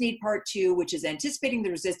 I just need part 2, which is anticipating the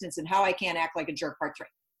resistance and how I can't act like a jerk, part 3.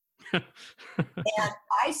 And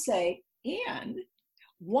I say, and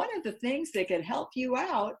one of the things that could help you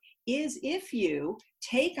out is if you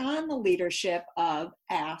take on the leadership of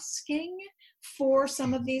asking for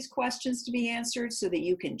some of these questions to be answered so that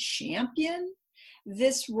you can champion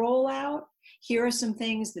this rollout. Here are some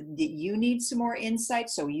things that you need some more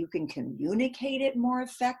insight so you can communicate it more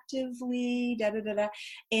effectively, da, da, da, da.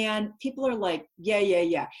 And people are like,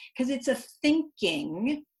 yeah. Because it's a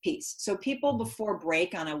thinking piece. So people before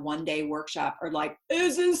break on a one-day workshop are like,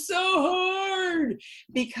 this is so hard,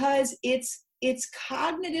 because it's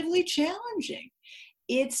cognitively challenging.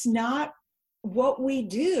 It's not what we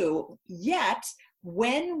do, yet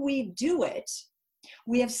when we do it,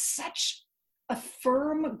 we have such a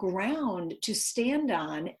firm ground to stand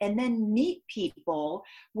on, and then meet people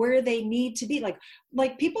where they need to be.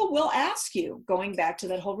 Like people will ask you, going back to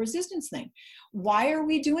that whole resistance thing, why are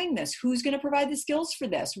we doing this? Who's going to provide the skills for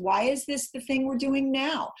this? Why is this the thing we're doing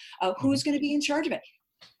now? Who's going to be in charge of it?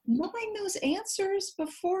 Knowing those answers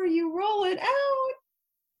before you roll it out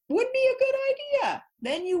would be a good idea.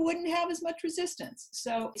 Then you wouldn't have as much resistance.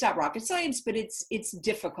 So it's not rocket science, but it's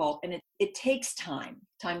difficult, and it takes time.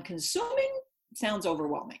 Time consuming sounds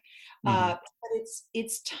overwhelming, but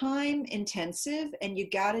it's time intensive, and you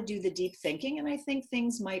got to do the deep thinking. And I think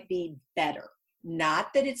things might be better.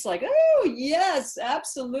 Not that it's like, oh yes,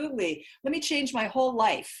 absolutely, let me change my whole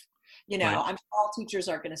life. Right. I'm sure all teachers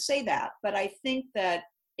aren't going to say that, but I think that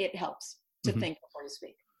it helps to think before you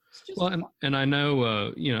speak. Well, and I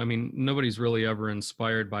know, nobody's really ever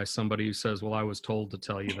inspired by somebody who says, well, I was told to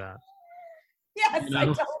tell you that. Yes, I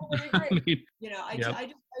totally agree.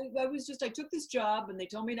 I took this job and they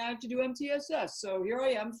told me now I have to do MTSS. So here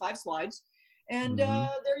I am, 5 slides, and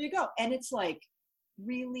there you go. And it's like,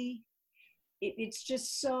 really, it's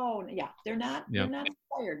just so, they're not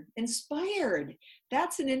inspired. Inspired.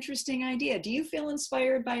 That's an interesting idea. Do you feel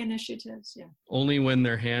inspired by initiatives? Yeah. Only when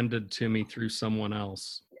they're handed to me through someone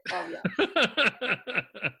else. Oh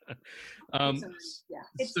yeah.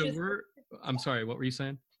 I'm sorry, what were you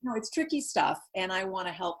saying? No, it's tricky stuff, and I want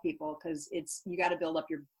to help people because you got to build up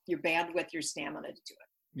your bandwidth, your stamina to do it.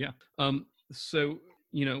 Yeah. So,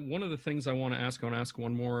 one of the things I want to ask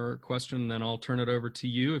one more question, then I'll turn it over to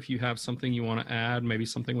you if you have something you want to add, maybe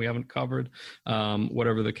something we haven't covered,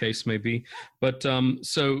 whatever the case may be. But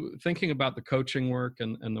so thinking about the coaching work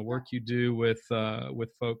and the work you do with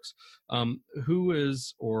folks, who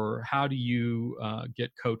is or how do you get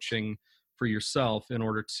coaching for yourself in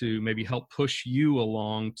order to maybe help push you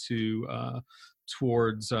along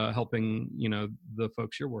towards helping the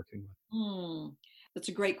folks you're working with? That's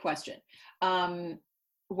a great question.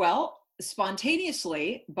 Well,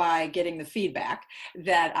 spontaneously, by getting the feedback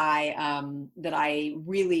that I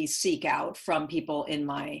really seek out from people in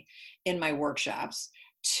my workshops,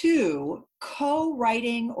 to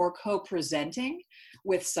co-writing or co-presenting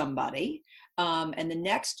with somebody, and the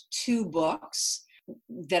next 2 books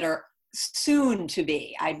that are soon to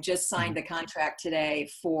be. I've just signed the contract today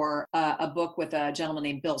for a book with a gentleman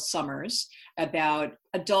named Bill Summers about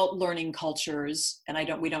adult learning cultures, and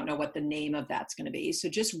we don't know what the name of that's going to be. So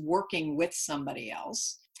just working with somebody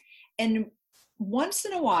else. And once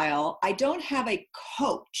in a while, I don't have a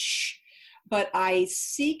coach, but I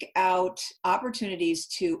seek out opportunities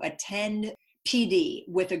to attend PD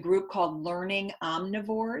with a group called Learning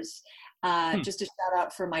Omnivores. Just a shout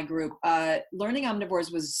out for my group. Learning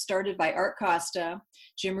Omnivores was started by Art Costa,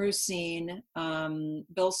 Jim Rusine,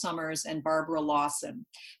 Bill Summers, and Barbara Lawson.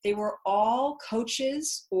 They were all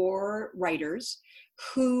coaches or writers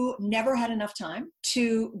who never had enough time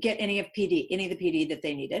to get any of the PD that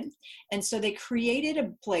they needed. And so they created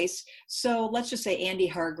a place. So let's just say Andy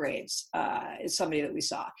Hargraves is somebody that we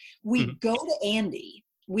saw. We go to Andy.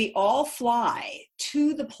 We all fly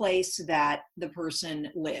to the place that the person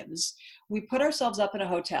lives. We put ourselves up in a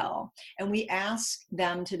hotel and we ask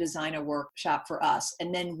them to design a workshop for us.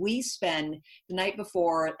 And then we spend the night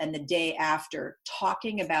before and the day after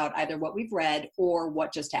talking about either what we've read or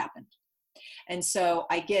what just happened. And so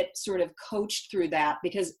I get sort of coached through that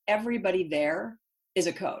because everybody there is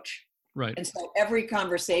a coach. Right. And so every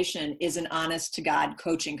conversation is an honest to God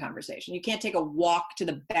coaching conversation. You can't take a walk to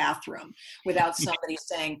the bathroom without somebody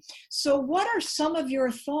saying, so what are some of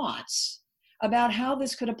your thoughts about how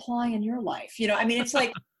this could apply in your life? It's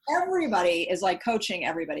like everybody is like coaching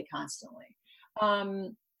everybody constantly.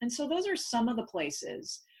 And so those are some of the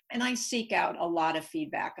places. And I seek out a lot of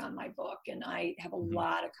feedback on my book, and I have a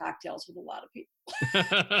lot of cocktails with a lot of people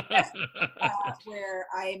where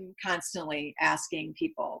I'm constantly asking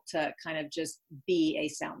people to kind of just be a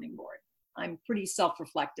sounding board. I'm pretty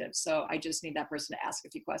self-reflective, so I just need that person to ask a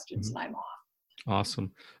few questions and I'm off.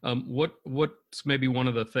 Awesome. What's maybe one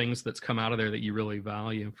of the things that's come out of there that you really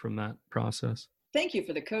value from that process? Thank you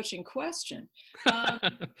for the coaching question.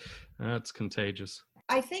 That's contagious.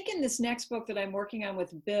 I think in this next book that I'm working on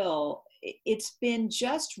with Bill, it's been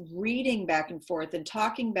just reading back and forth and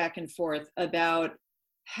talking back and forth about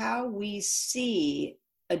how we see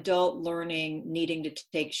adult learning needing to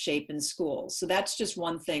take shape in schools. So that's just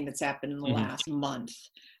one thing that's happened in the last month.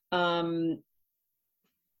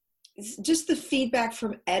 Just the feedback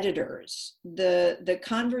from editors, the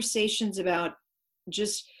conversations about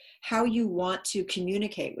just how you want to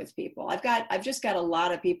communicate with people. I've just got a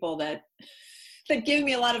lot of people that give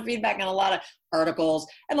me a lot of feedback on a lot of articles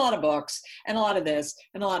and a lot of books and a lot of this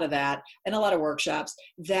and a lot of that and a lot of workshops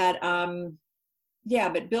that,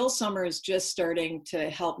 but Bill Summers just starting to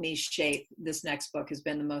help me shape this next book has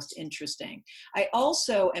been the most interesting. I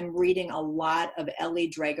also am reading a lot of Ellie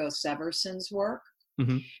Drago Severson's work.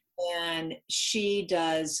 And she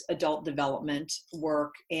does adult development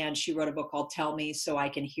work, and she wrote a book called Tell Me So I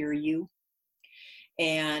Can Hear You,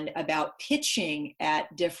 and about pitching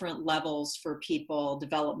at different levels for people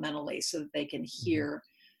developmentally so that they can hear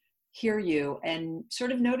you, and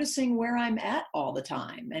sort of noticing where I'm at all the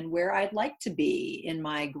time and where I'd like to be in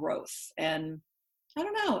my growth. And I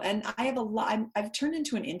don't know. And I have I've turned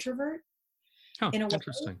into an introvert. In a way,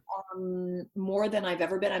 interesting. More than I've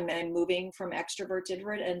ever been. I'm moving from extrovert to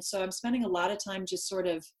introvert, and so I'm spending a lot of time just sort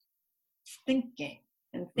of thinking,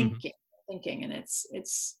 and it's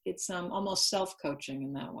almost self-coaching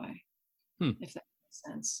in that way, if that makes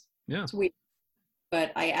sense. Yeah, it's weird,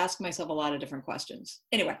 but I ask myself a lot of different questions.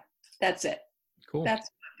 Anyway, that's it. Cool. That's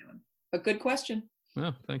what I'm doing. A good question.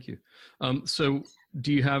 Oh, thank you. So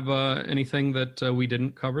do you have anything that we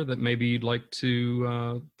didn't cover that maybe you'd like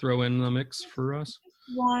to throw in the mix for us?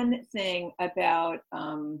 One thing about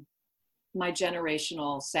my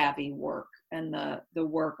generational savvy work and the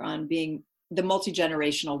work on being the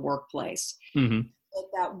multi-generational workplace.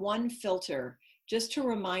 That one filter, just to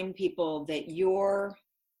remind people that your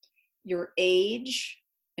age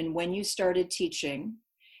and when you started teaching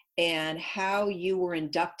and how you were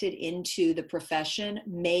inducted into the profession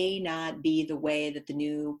may not be the way that the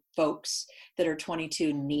new folks that are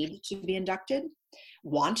 22 need to be inducted,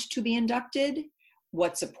 want to be inducted.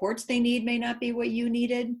 What supports they need may not be what you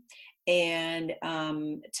needed. And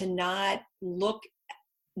to not look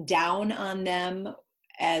down on them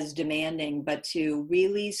as demanding, but to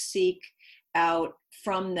really seek out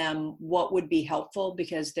from them what would be helpful,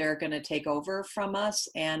 because they're going to take over from us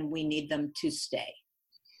and we need them to stay.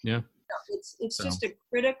 Yeah. It's just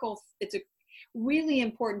it's a really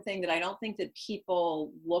important thing that I don't think that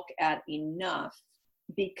people look at enough,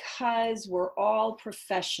 because we're all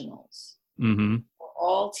professionals. We're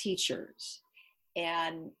all teachers.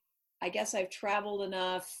 And I guess I've traveled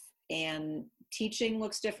enough, and teaching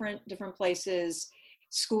looks different places,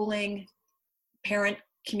 schooling, parent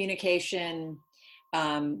communication,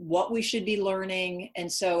 what we should be learning.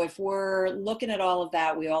 And so if we're looking at all of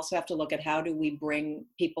that, we also have to look at how do we bring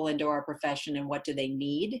people into our profession and what do they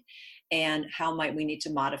need and how might we need to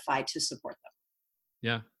modify to support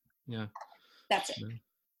them. Yeah. That's it.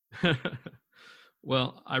 Yeah.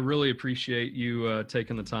 Well, I really appreciate you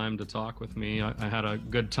taking the time to talk with me. I had a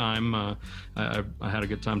good time. I had a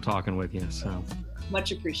good time talking with you. So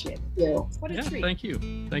much appreciated. What a treat. Thank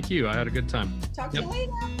you. I had a good time. Talk to you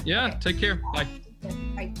later. Yeah. Okay. Take care. Bye.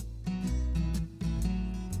 Bye.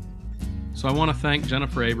 So I want to thank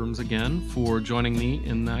Jennifer Abrams again for joining me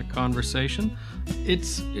in that conversation.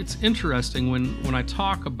 It's interesting when I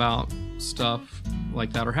talk about stuff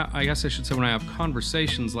like that, or I guess I should say when I have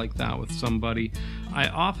conversations like that with somebody, I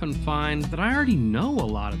often find that I already know a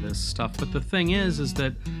lot of this stuff, but the thing is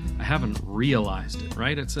that I haven't realized it,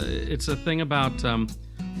 right? It's a thing about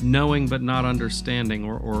knowing but not understanding,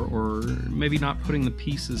 or maybe not putting the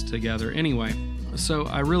pieces together. Anyway, so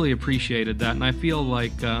I really appreciated that, and I feel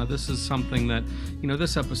like this is something that,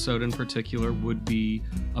 this episode in particular would be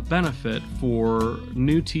a benefit for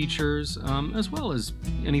new teachers, as well as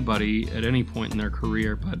anybody at any point in their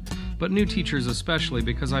career, but new teachers especially,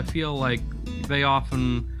 because I feel like they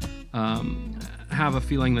often have a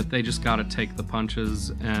feeling that they just got to take the punches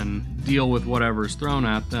and deal with whatever's thrown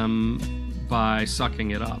at them by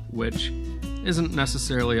sucking it up, which isn't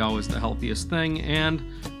necessarily always the healthiest thing, and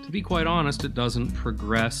to be quite honest, it doesn't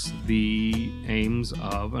progress the aims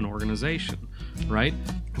of an organization, right?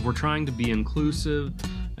 If we're trying to be inclusive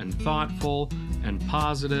and thoughtful and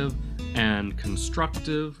positive and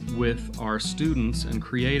constructive with our students and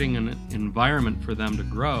creating an environment for them to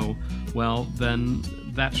grow, well, then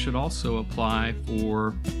that should also apply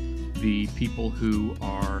for the people who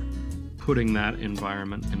are putting that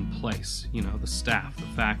environment in place. The staff, the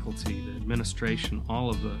faculty, the administration, all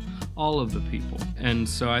of the people. And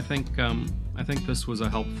so I think this was a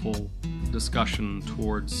helpful discussion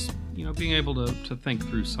towards being able to think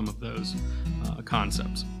through some of those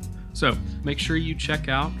concepts. So make sure you check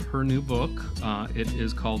out her new book. It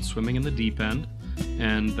is called Swimming in the Deep End,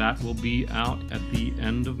 and that will be out at the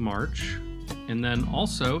end of March. And then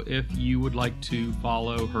also, if you would like to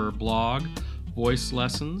follow her blog, Voice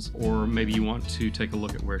Lessons, or maybe you want to take a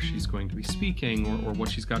look at where she's going to be speaking or what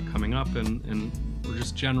she's got coming up or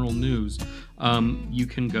just general news, you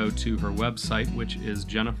can go to her website, which is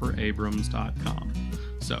jenniferabrams.com.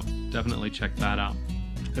 So definitely check that out.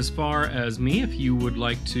 As far as me, if you would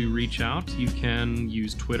like to reach out, you can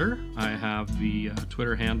use Twitter. I have the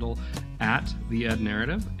Twitter handle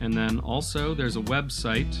 @TheEdNarrative. And then also there's a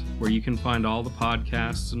website where you can find all the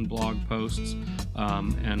podcasts and blog posts,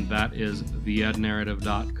 and that is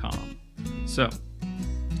theednarrative.com. So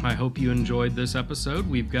I hope you enjoyed this episode.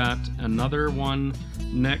 We've got another one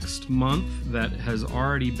next month that has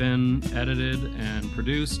already been edited and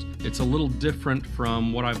produced. It's a little different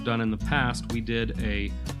from what I've done in the past. We did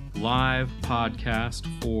a live podcast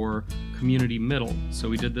for Community Middle. So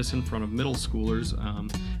we did this in front of middle schoolers,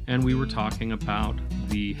 and we were talking about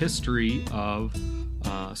the history of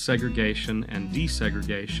segregation and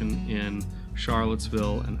desegregation in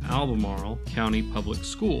Charlottesville and Albemarle County Public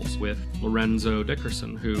Schools with Lorenzo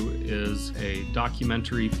Dickerson, who is a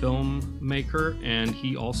documentary filmmaker, and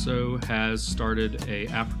he also has started a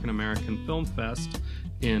African American Film Fest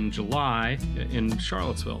in July in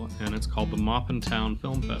Charlottesville, and it's called the Maupintown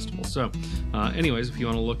Film Festival. So anyways, if you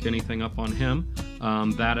want to look anything up on him,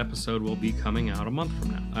 that episode will be coming out a month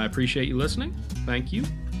from now. I appreciate you listening. Thank you,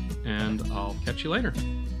 and I'll catch you later.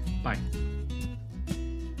 Bye.